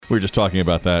We were just talking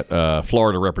about that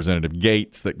Florida Representative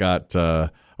Gates that got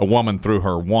a woman threw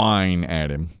her wine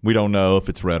at him. We don't know if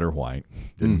it's red or white.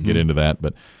 Didn't get into that,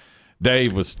 but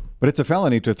Dave was. But it's a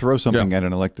felony to throw something at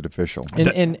an elected official.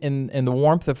 In the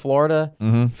warmth of Florida,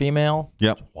 female,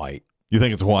 white. You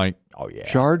think it's white? Oh, yeah.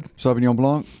 Chard? Sauvignon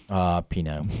Blanc?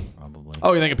 Pinot, probably.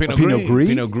 Oh, you think a Pinot Gris?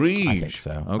 Pinot Gris. I think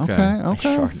so. Okay.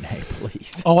 Chardonnay,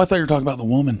 please. Oh, I thought you were talking about the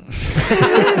woman.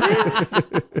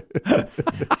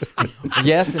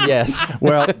 Yes and yes.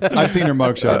 Well, I've seen her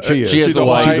mugshot. She's a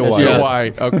white. She's a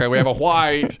white. Okay, we have a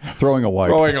white. Throwing a white.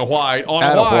 Throwing a white on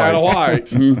At a a white.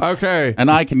 white. On a white. Okay. And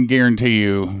I can guarantee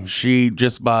you, she,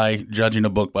 just by judging a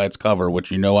book by its cover,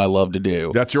 which you know I love to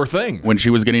do, That's your thing. when she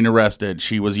was getting arrested,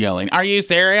 she was yelling, "Are you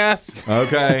serious?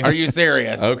 Okay. Are you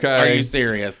serious? Okay. Are you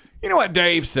serious?" You know what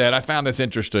Dave said? I found this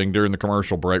interesting during the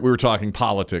commercial break. We were talking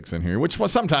politics in here, which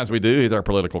sometimes we do. He's our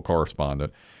political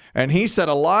correspondent. And he said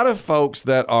a lot of folks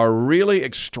that are really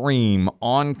extreme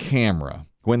on camera,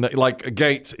 like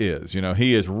Gates is,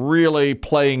 he is really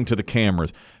playing to the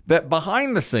cameras, that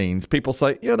behind the scenes, people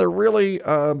say, they're really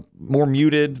more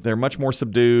muted. They're much more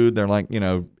subdued. They're like,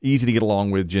 easy to get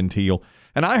along with, genteel.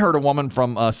 And I heard a woman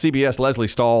from CBS, Leslie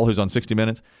Stahl, who's on 60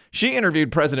 Minutes. She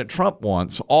interviewed President Trump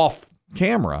once off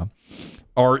camera,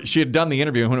 or she had done the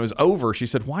interview, and when it was over, she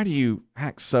said, "Why do you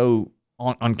act so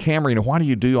on camera? Why do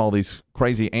you do all these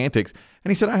crazy antics?"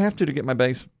 And he said, "I have to get my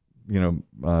base,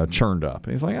 churned up."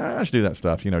 And he's like, "I just do that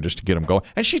stuff, just to get them going."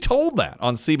 And she told that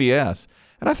on CBS.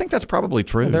 And I think that's probably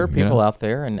true. There are people out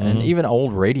there, and even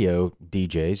old radio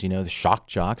DJs, the shock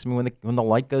jocks. I mean, when the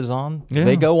light goes on,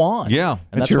 they go on. Yeah,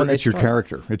 and it's your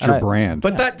character. It's your brand.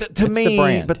 But that to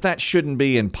me, but that shouldn't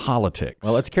be in politics.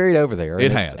 Well, it's carried over there.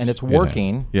 It has, and it's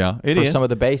working. It for is. some of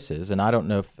the bases, and I don't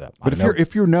know if. But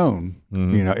if you're known,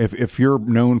 if you're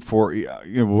known for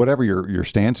whatever your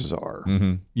stances are,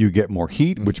 you get more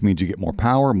heat, which means you get more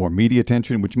power, more media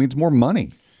attention, which means more money.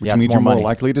 Which means you're more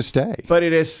likely to stay. But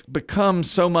it has become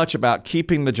so much about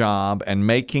keeping the job and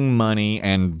making money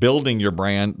and building your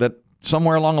brand that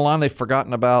somewhere along the line they've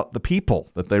forgotten about the people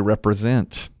that they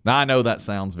represent. Now, I know that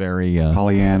sounds very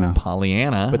Pollyanna.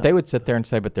 But they would sit there and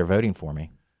say, "But they're voting for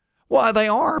me." Well, they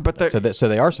are, but so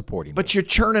they are supporting. But you're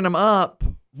churning them up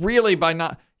really by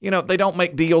not. They don't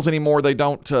make deals anymore. They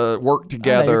don't work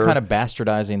together. You're kind of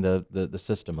bastardizing the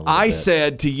system a little bit. I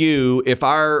said to you, if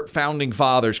our founding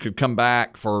fathers could come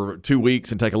back for 2 weeks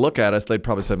and take a look at us, they'd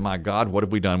probably say, "My God, what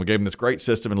have we done? We gave them this great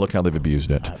system, and look how they've abused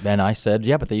it." Then I said,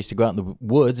 "Yeah, but they used to go out in the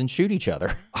woods and shoot each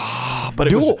other." But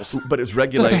duels. It was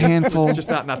regulated. Just a handful. Just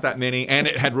not that many. And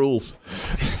it had rules.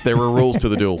 There were rules to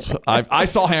the duels. I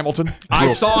saw Hamilton.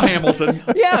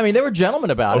 Yeah, I mean, they were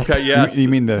gentlemen about it. Okay, yes. You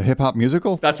mean the hip-hop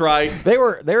musical? That's right. They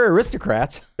were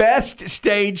aristocrats. Best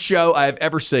stage show I've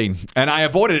ever seen. And I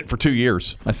avoided it for 2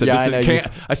 years. I said,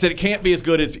 I said, it can't be as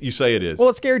good as you say it is. Well,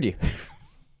 it scared you.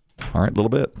 All right, little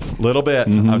bit.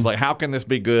 I was like, how can this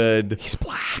be good? He's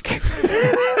black.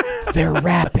 They're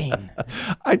rapping.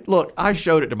 I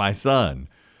showed it to my son.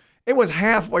 It was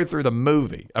halfway through the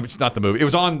movie. I mean, it's not the movie. It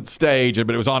was on stage,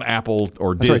 but it was on Apple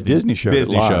or Disney. That's right,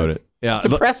 Disney showed it. Yeah, it's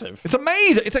impressive. It's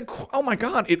amazing. It's oh my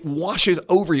God! It washes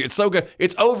over you. It's so good.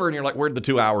 It's over, and you're like, where'd the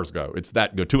 2 hours go? It's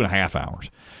that good, 2.5 hours.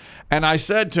 And I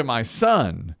said to my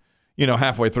son,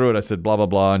 halfway through it, I said, blah blah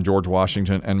blah, and George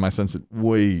Washington, and my son said,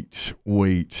 wait,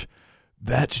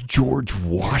 that's George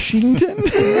Washington.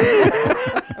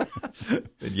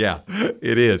 Yeah,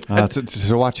 it is.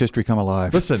 To watch history come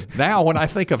alive. Listen, now when I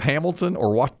think of Hamilton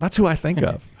that's who I think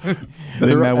of.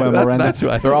 That's who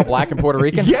They're all black and Puerto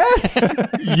Rican?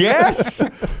 Yes.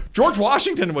 George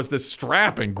Washington was this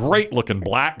strapping, great-looking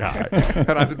black guy.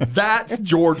 And I said, that's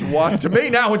George Washington. To me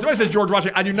now, when somebody says George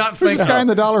Washington, I do not think of this guy in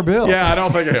the dollar bill. Yeah, I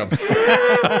don't think of him.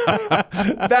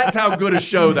 That's how good a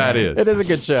show that is. It is a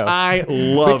good show. I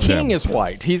love The King is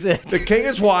white. He's it. The King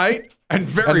is white. And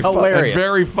very hilarious.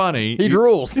 Very funny. He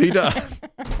drools. He does.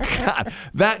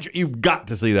 God, you've got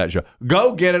to see that show.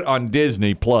 Go get it on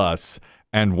Disney Plus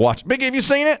and watch. Biggie, have you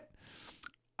seen it?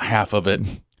 Half of it.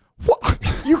 What?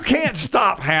 You can't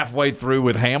stop halfway through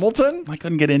with Hamilton. I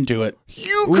couldn't get into it.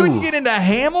 You couldn't get into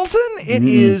Hamilton? It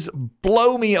is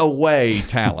blow me away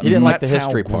talent. You didn't like That's the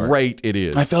history how part. Great it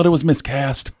is. I felt it was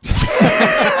miscast.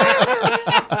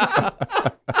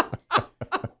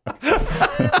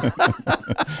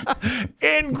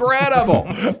 Incredible.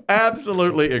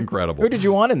 Absolutely incredible. Who did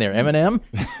you want in there? Eminem?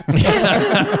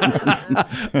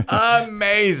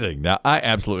 Amazing. Now, I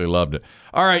absolutely loved it.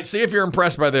 All right, see if you're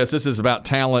impressed by this. This is about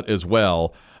talent as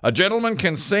well. A gentleman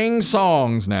can sing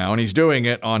songs now, and he's doing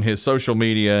it on his social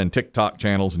media and TikTok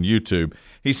channels and YouTube.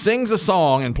 He sings a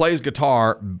song and plays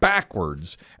guitar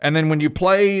backwards, and then when you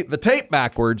play the tape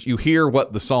backwards, you hear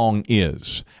what the song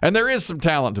is. And there is some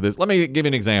talent to this. Let me give you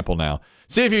an example now.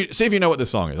 See if you know what this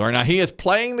song is. All right, now he is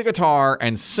playing the guitar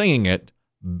and singing it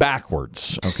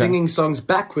backwards. Okay? Singing songs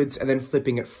backwards and then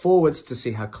flipping it forwards to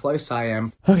see how close I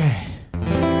am. Okay.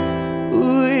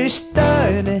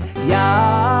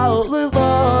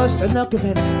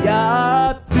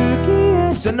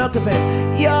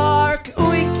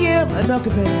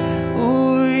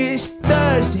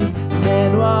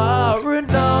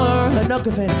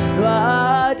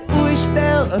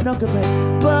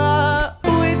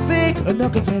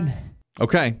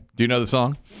 Okay, do you know the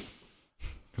song?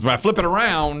 Because when I flip it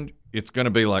around, it's going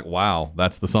to be like, wow,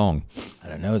 that's the song. I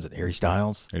don't know. Is it Harry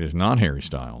Styles? It is not Harry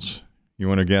Styles. You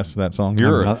want to guess that song?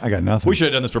 I got nothing. We should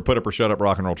have done this for Put Up or Shut Up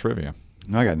Rock and Roll Trivia.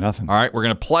 I got nothing. All right, we're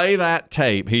going to play that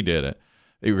tape. He did it.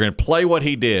 We're going to play what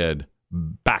he did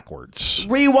backwards.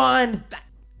 Rewind.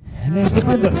 Never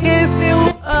gonna give you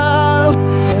up.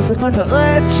 Never gonna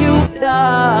let you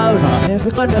down.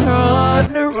 Never gonna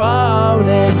run around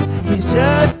and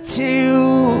desert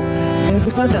you.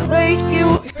 Never gonna make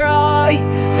you cry.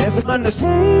 Never gonna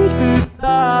say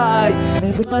goodbye.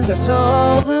 Never gonna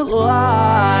tell the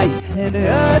lie and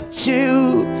hurt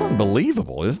you. It's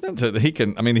unbelievable, isn't it?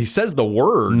 He says the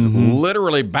words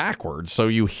literally backwards, so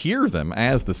you hear them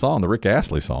as the song, the Rick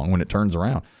Astley song, when it turns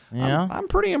around. Yeah. I'm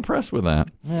pretty impressed with that.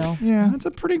 Well, Yeah. That's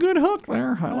a pretty good hook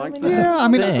there. I like that. Yeah, I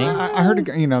mean, thing. I heard,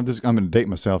 I'm going to date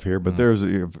myself here, but there's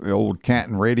an old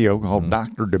Canton radio called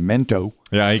Dr. Demento.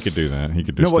 Yeah, he could do that. He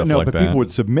could do stuff like but that. people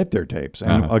would submit their tapes,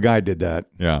 and a guy did that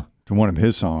Yeah, to one of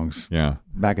his songs yeah,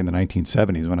 back in the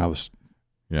 1970s when I was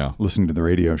yeah. listening to the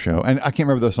radio show. And I can't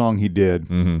remember the song he did.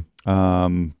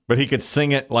 But he could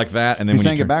sing it like that, and then He when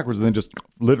sang you it backwards and then just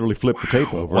literally flipped the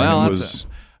tape over. Well, and it that's was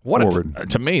forward.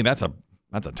 to me, that's a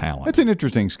talent. It's an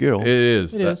interesting skill. It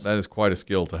is. It is. That is quite a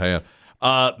skill to have.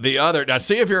 Now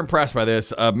see if you're impressed by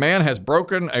this. A man has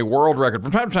broken a world record.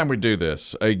 From time to time we do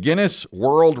this. A Guinness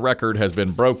World Record has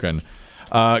been broken.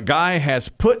 Guy has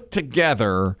put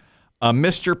together a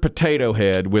Mr. Potato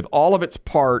Head with all of its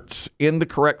parts in the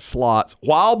correct slots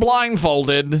while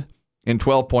blindfolded in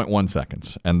 12.1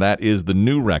 seconds. And that is the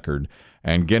new record.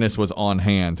 And Guinness was on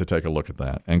hand to take a look at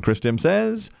that. And Chris Tim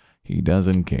says he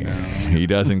doesn't care. He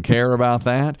doesn't care about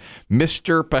that.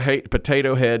 Mr.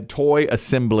 Potato Head Toy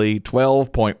Assembly,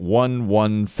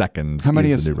 12.11 seconds. How many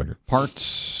is the new record.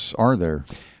 parts are there?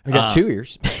 I got 2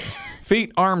 ears.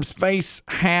 Feet, arms, face,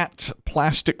 hat,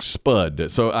 plastic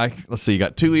spud. So let's see, you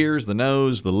got 2 ears, the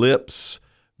nose, the lips,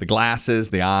 the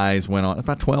glasses, the eyes went on.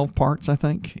 About 12 parts, I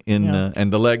think,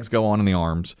 and the legs go on in the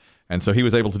arms. And so he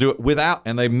was able to do it without,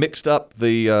 and they mixed up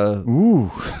the...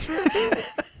 Ooh.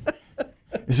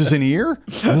 Is this an ear?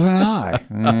 Is this an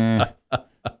eye?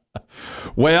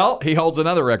 Well, he holds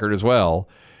another record as well.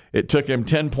 It took him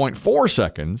 10.4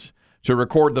 seconds to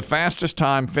record the fastest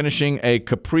time finishing a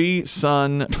Capri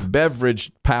Sun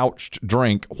beverage pouched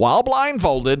drink while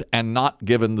blindfolded and not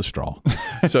given the straw.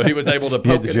 So he was able to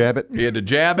poke jab it? He had to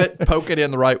jab it, poke it in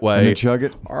the right way. And then chug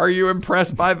it? Are you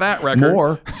impressed by that record?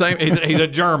 More. Same. He's a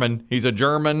German. He's a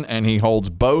German, and he holds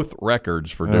both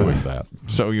records for doing that.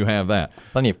 So you have that.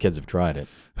 Plenty of kids have tried it.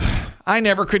 I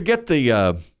never could get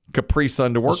the Capri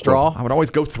Sun to work. straw? With. I would always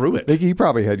go through it. Think you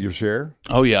probably had your share.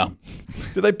 Oh, yeah.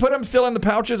 Do they put them still in the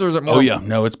pouches, or is it more? Oh, yeah.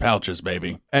 No, it's pouches,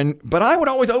 baby. But I would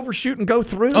always overshoot and go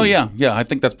through. Oh, yeah. Yeah, I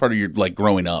think that's part of your,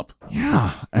 growing up.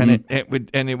 Yeah, and it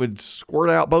would squirt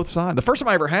out both sides. The first time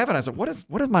I ever had it, I said, "What has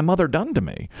my mother done to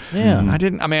me?" Yeah. I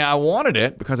didn't. I mean, I wanted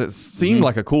it because it seemed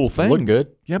like a cool thing. Looked good.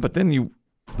 Yeah, but then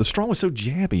the straw was so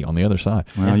jabby on the other side.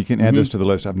 Well, you can add this to the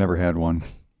list. I've never had one.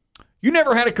 You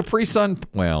never had a Capri Sun?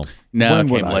 Well, No, When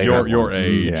it would came I? later. your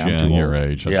age, Yeah, I'm too your old.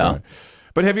 age. That's Yeah. right.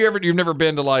 But you've never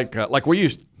been to like we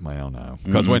used? Well, no,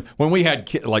 because when we had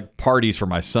parties for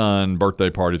my son, birthday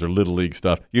parties or little league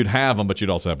stuff, you'd have them, but you'd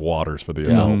also have waters for the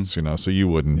adults, So you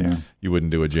wouldn't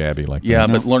do a jabby like Yeah,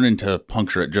 that. but learning to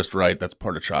puncture it just right, that's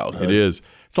part of childhood. It is.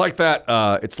 It's like that.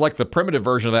 It's like the primitive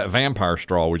version of that vampire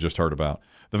straw we just heard about.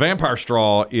 The vampire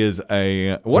straw is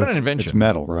an invention. It's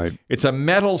metal, right? It's a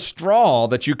metal straw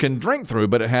that you can drink through,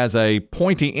 but it has a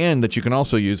pointy end that you can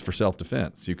also use for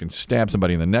self-defense. You can stab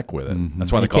somebody in the neck with it.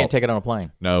 That's why they You can't take it on a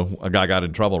plane. No, a guy got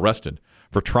in trouble, arrested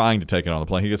for trying to take it on the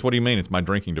plane. He goes, "What do you mean? It's my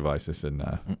drinking device." I said,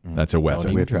 "No, that's a weapon."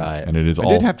 Don't even try it. And it is I all.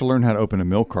 did have to learn how to open a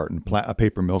milk carton, a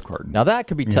paper milk carton. Now that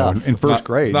could be You know, tough. in first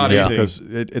grade. it's not you know, easy.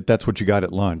 because that's what you got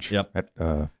at lunch. Yep. At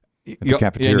at the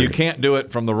cafeteria. And you can't do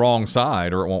it from the wrong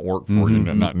side or it won't work for you,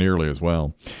 not nearly as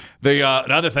well. The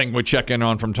other thing we check in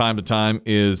on from time to time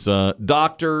is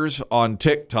doctors on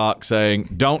TikTok saying,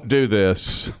 don't do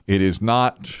this. It is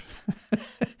not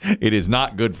it is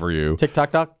not good for you.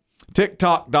 TikTok doc?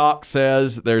 TikTok doc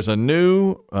says there's a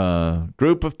new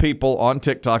group of people on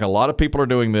TikTok. A lot of people are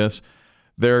doing this.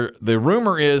 The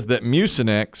rumor is that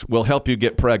Mucinex will help you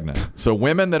get pregnant. So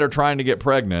women that are trying to get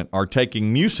pregnant are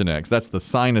taking Mucinex. That's the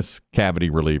sinus cavity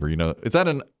reliever. Is that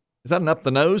an up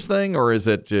the nose thing, or is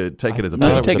it take it as a pill?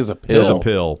 No, take it as a pill. It's a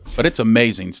pill. But it's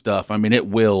amazing stuff. I mean, it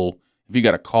will, if you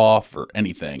got a cough or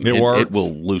anything, it works. It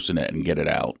will loosen it and get it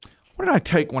out. What did I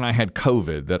take when I had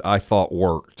COVID that I thought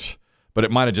worked? But it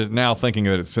might have just, now thinking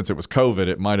that since it was COVID,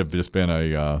 it might have just been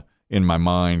a in my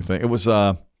mind thing. It was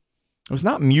not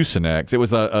Mucinex. It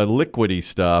was a liquidy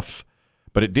stuff,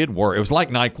 but it did work. It was like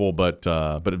NyQuil,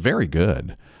 but very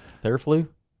good. Theraflu?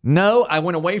 No, I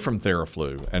went away from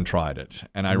Theraflu and tried it,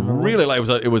 and I really liked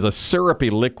it. It was a syrupy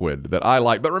liquid that I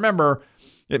liked. But remember,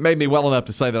 it made me well enough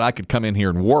to say that I could come in here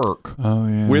and work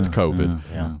with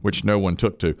COVID, which no one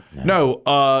took to.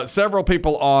 No, several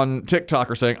people on TikTok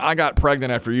are saying, I got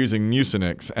pregnant after using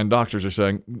Mucinex, and doctors are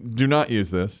saying, do not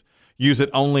use this. Use it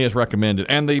only as recommended.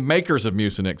 And the makers of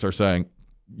Mucinex are saying,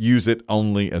 use it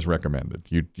only as recommended.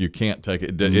 You can't take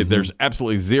it. There's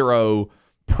absolutely zero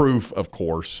proof, of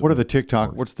course. What's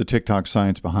the TikTok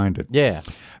science behind it? Yeah.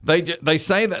 They just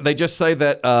say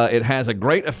that it has a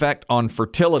great effect on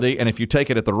fertility, and if you take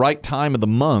it at the right time of the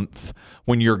month,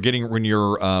 when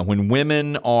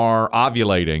women are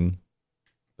ovulating,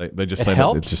 they just say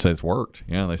that it's worked.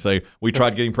 Yeah, they say we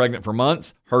tried getting pregnant for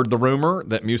months, heard the rumor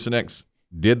that Mucinex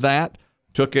did that,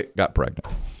 took it, got pregnant.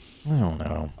 I don't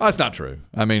know. Oh, it's not true.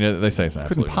 I mean, they say it's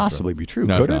absolutely couldn't possibly be true.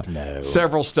 No, Could it? it? No.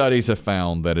 Several studies have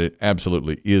found that it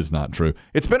absolutely is not true.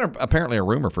 It's been apparently a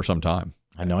rumor for some time.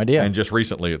 I had no idea. And just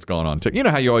recently it's gone on. You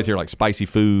know how you always hear like spicy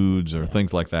foods or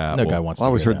things like that? No guy wants to I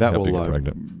always heard that Help you will get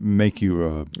pregnant. make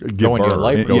you Go into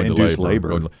labor. induce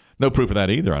labor. No proof of that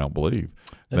either, I don't believe.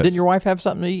 Didn't your wife have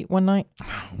something to eat one night?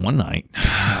 One night.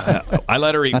 I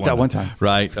let her eat Not that one time.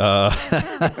 Right.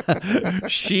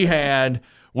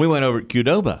 We went over at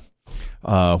Qdoba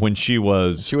when she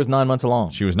was 9 months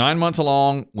along. She was 9 months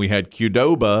along. We had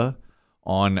Qdoba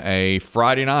on a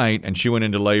Friday night, and she went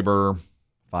into labor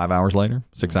 5 hours later,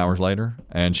 6 hours later.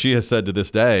 And she has said to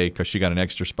this day, because she got an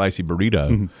extra spicy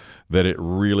burrito, that it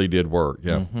really did work.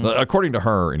 Yeah. According to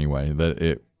her, anyway,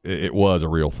 that it was a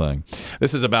real thing.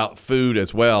 This is about food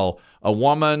as well. A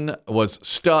woman was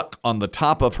stuck on the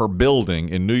top of her building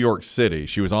in New York City.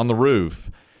 She was on the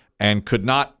roof and could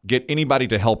not get anybody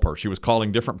to help her. She was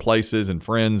calling different places and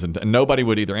friends, and nobody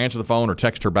would either answer the phone or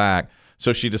text her back.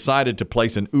 So she decided to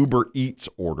place an Uber Eats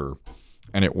order,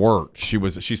 and it worked.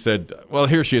 She said, well,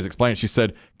 here she is explaining. She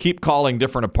said, keep calling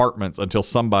different apartments until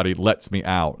somebody lets me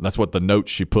out. That's what the note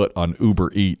she put on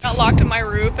Uber Eats. I got locked on my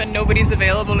roof, and nobody's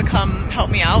available to come help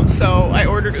me out, so I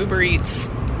ordered Uber Eats.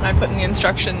 I put in the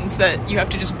instructions that you have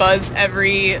to just buzz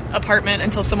every apartment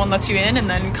until someone lets you in, and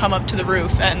then come up to the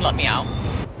roof and let me out.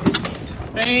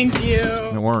 Thank you.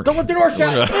 It worked. Don't let the door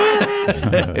shut.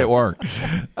 It worked.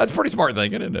 That's a pretty smart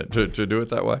thinking, isn't it, to do it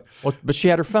that way? Well, but she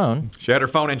had her phone. She had her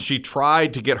phone, and she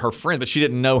tried to get her friend, but she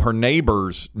didn't know her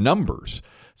neighbors' numbers.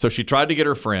 So she tried to get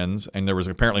her friends, and there was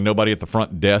apparently nobody at the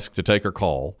front desk to take her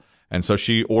call. And so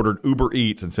she ordered Uber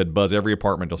Eats and said, buzz every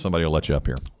apartment until somebody will let you up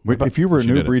here. If you were an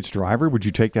Uber Eats driver, would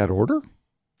you take that order?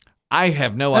 I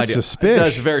have no idea. Suspicious.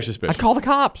 That's very suspicious. I'd call the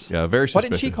cops. Yeah, very suspicious. Why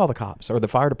didn't she call the cops or the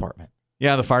fire department?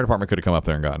 Yeah, the fire department could have come up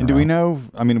there and gotten her. And do we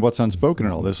out. know, what's unspoken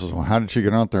in all this is, well, how did she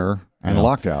get out there and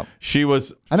locked out?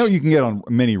 I know you can get on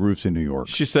many roofs in New York.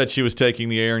 She said she was taking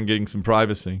the air and getting some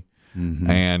privacy,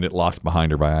 and it locked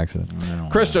behind her by accident.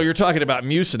 Crystal, you're talking about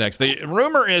Mucinex. The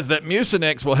rumor is that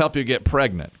Mucinex will help you get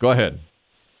pregnant. Go ahead.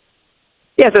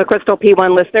 Yeah, so the Crystal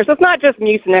P1 listeners, it's not just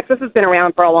Mucinex. This has been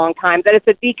around for a long time. That it's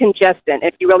a decongestant.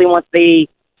 If you really want the,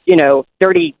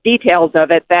 dirty details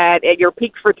of it, that at your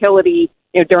peak fertility,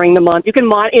 during the month, you can,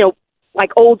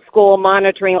 like old school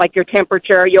monitoring, like your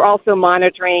temperature. You're also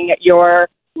monitoring your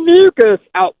mucus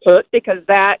output because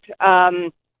that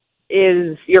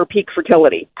is your peak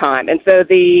fertility time. And so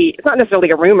it's not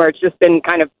necessarily a rumor. It's just been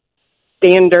kind of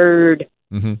standard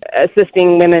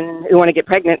assisting women who want to get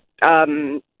pregnant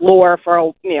lore for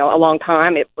a long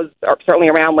time. It was certainly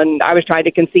around when I was trying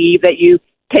to conceive that you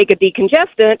take a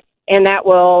decongestant and that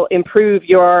will improve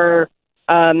your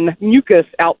mucus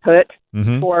output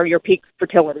for your peak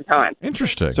fertility time.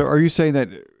 Interesting. So are you saying that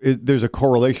there's a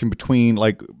correlation between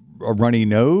like a runny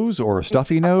nose or a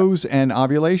stuffy nose and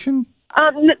ovulation?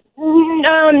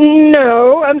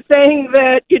 No, I'm saying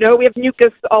that, we have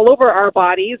mucus all over our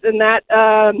bodies, and that,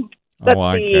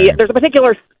 there's a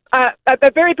particular,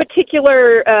 a very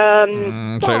particular,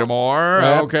 say no more.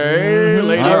 Okay.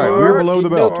 Lady. All right, we're below the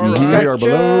belt. All We right. are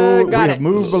below, we have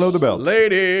moved below the belt.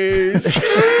 Ladies.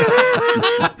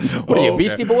 What are you,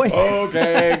 Beastie Boy?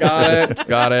 Okay,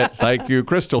 got it. Thank you,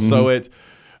 Crystal. So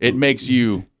It makes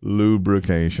you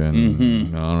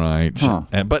lubrication. All right. Huh.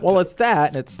 Well, it's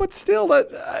that. It's But still,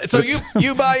 so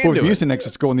you buy Well, into it. Mucinex,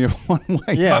 it's going the one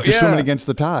way. Yeah. You're Yeah. swimming against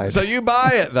the tide. So you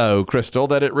buy it though, Crystal,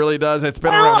 that it really does. It's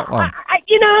been Well, around. Oh.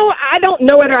 I don't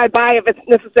know whether I buy if it's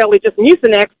necessarily just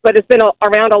Mucinex, but it's been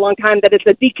around a long time that it's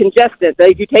a decongestant.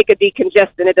 That if you take a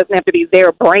decongestant, it doesn't have to be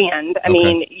their brand. I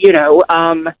mean,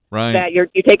 Right. that you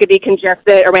take a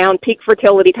decongestant around peak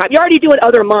fertility time. You're already doing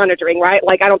other monitoring, right?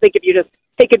 Like, I don't think if you just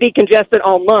take a decongestant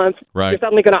all month, Right. you're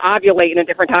suddenly going to ovulate in a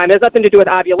different time. It has nothing to do with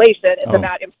ovulation. It's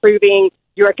about improving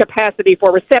your capacity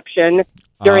for reception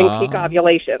during peak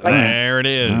ovulation. Like, There it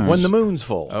is. when the moon's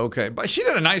full. Okay, but she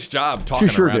did a nice job talking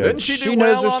She sure around. did. Didn't she do She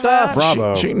knows well her on stuff. that?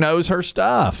 Bravo. She knows her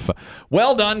stuff.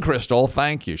 Well done, Crystal.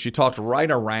 Thank you. She talked right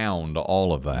around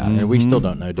all of that. And we still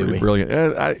don't know, do we? Brilliant.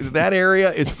 That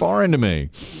area is foreign to me.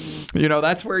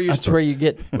 That's where you. That's where you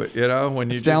get. when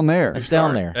you. It's down there. It's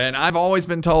down there. And I've always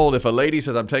been told if a lady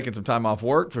says I'm taking some time off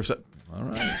work for. All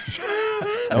right.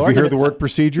 If you hear the word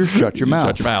procedure, shut your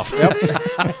mouth. Shut your mouth.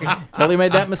 Yep. Kelly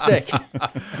made that mistake.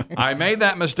 I made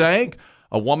that mistake.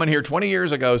 A woman here 20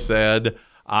 years ago said,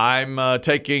 I'm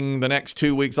taking the next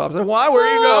 2 weeks off. I said, why? Where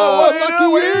are you going?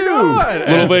 lucky Where are you going?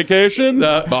 little And vacation,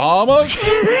 Bahamas.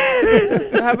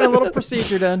 Having a little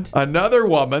procedure done. another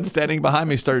woman standing behind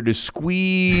me started to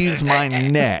squeeze my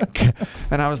neck.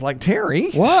 And I was like,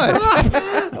 Terry. What?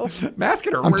 I'm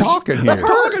asking her. I'm where talking I'm here.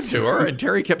 talking to her. And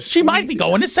Terry kept She might be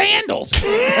going to sandals.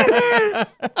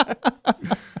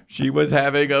 She was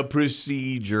having a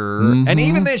procedure. And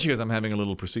even then she goes, I'm having a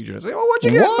little procedure. I say, well, what'd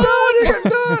you get done? What'd you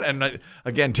get done? And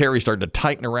again, Terry started to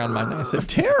tighten around my neck. I said,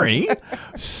 Terry,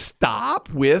 stop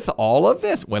with all of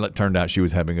this. Well, it turned out she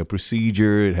was having a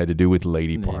procedure. It had to do with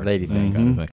lady parts. Lady things.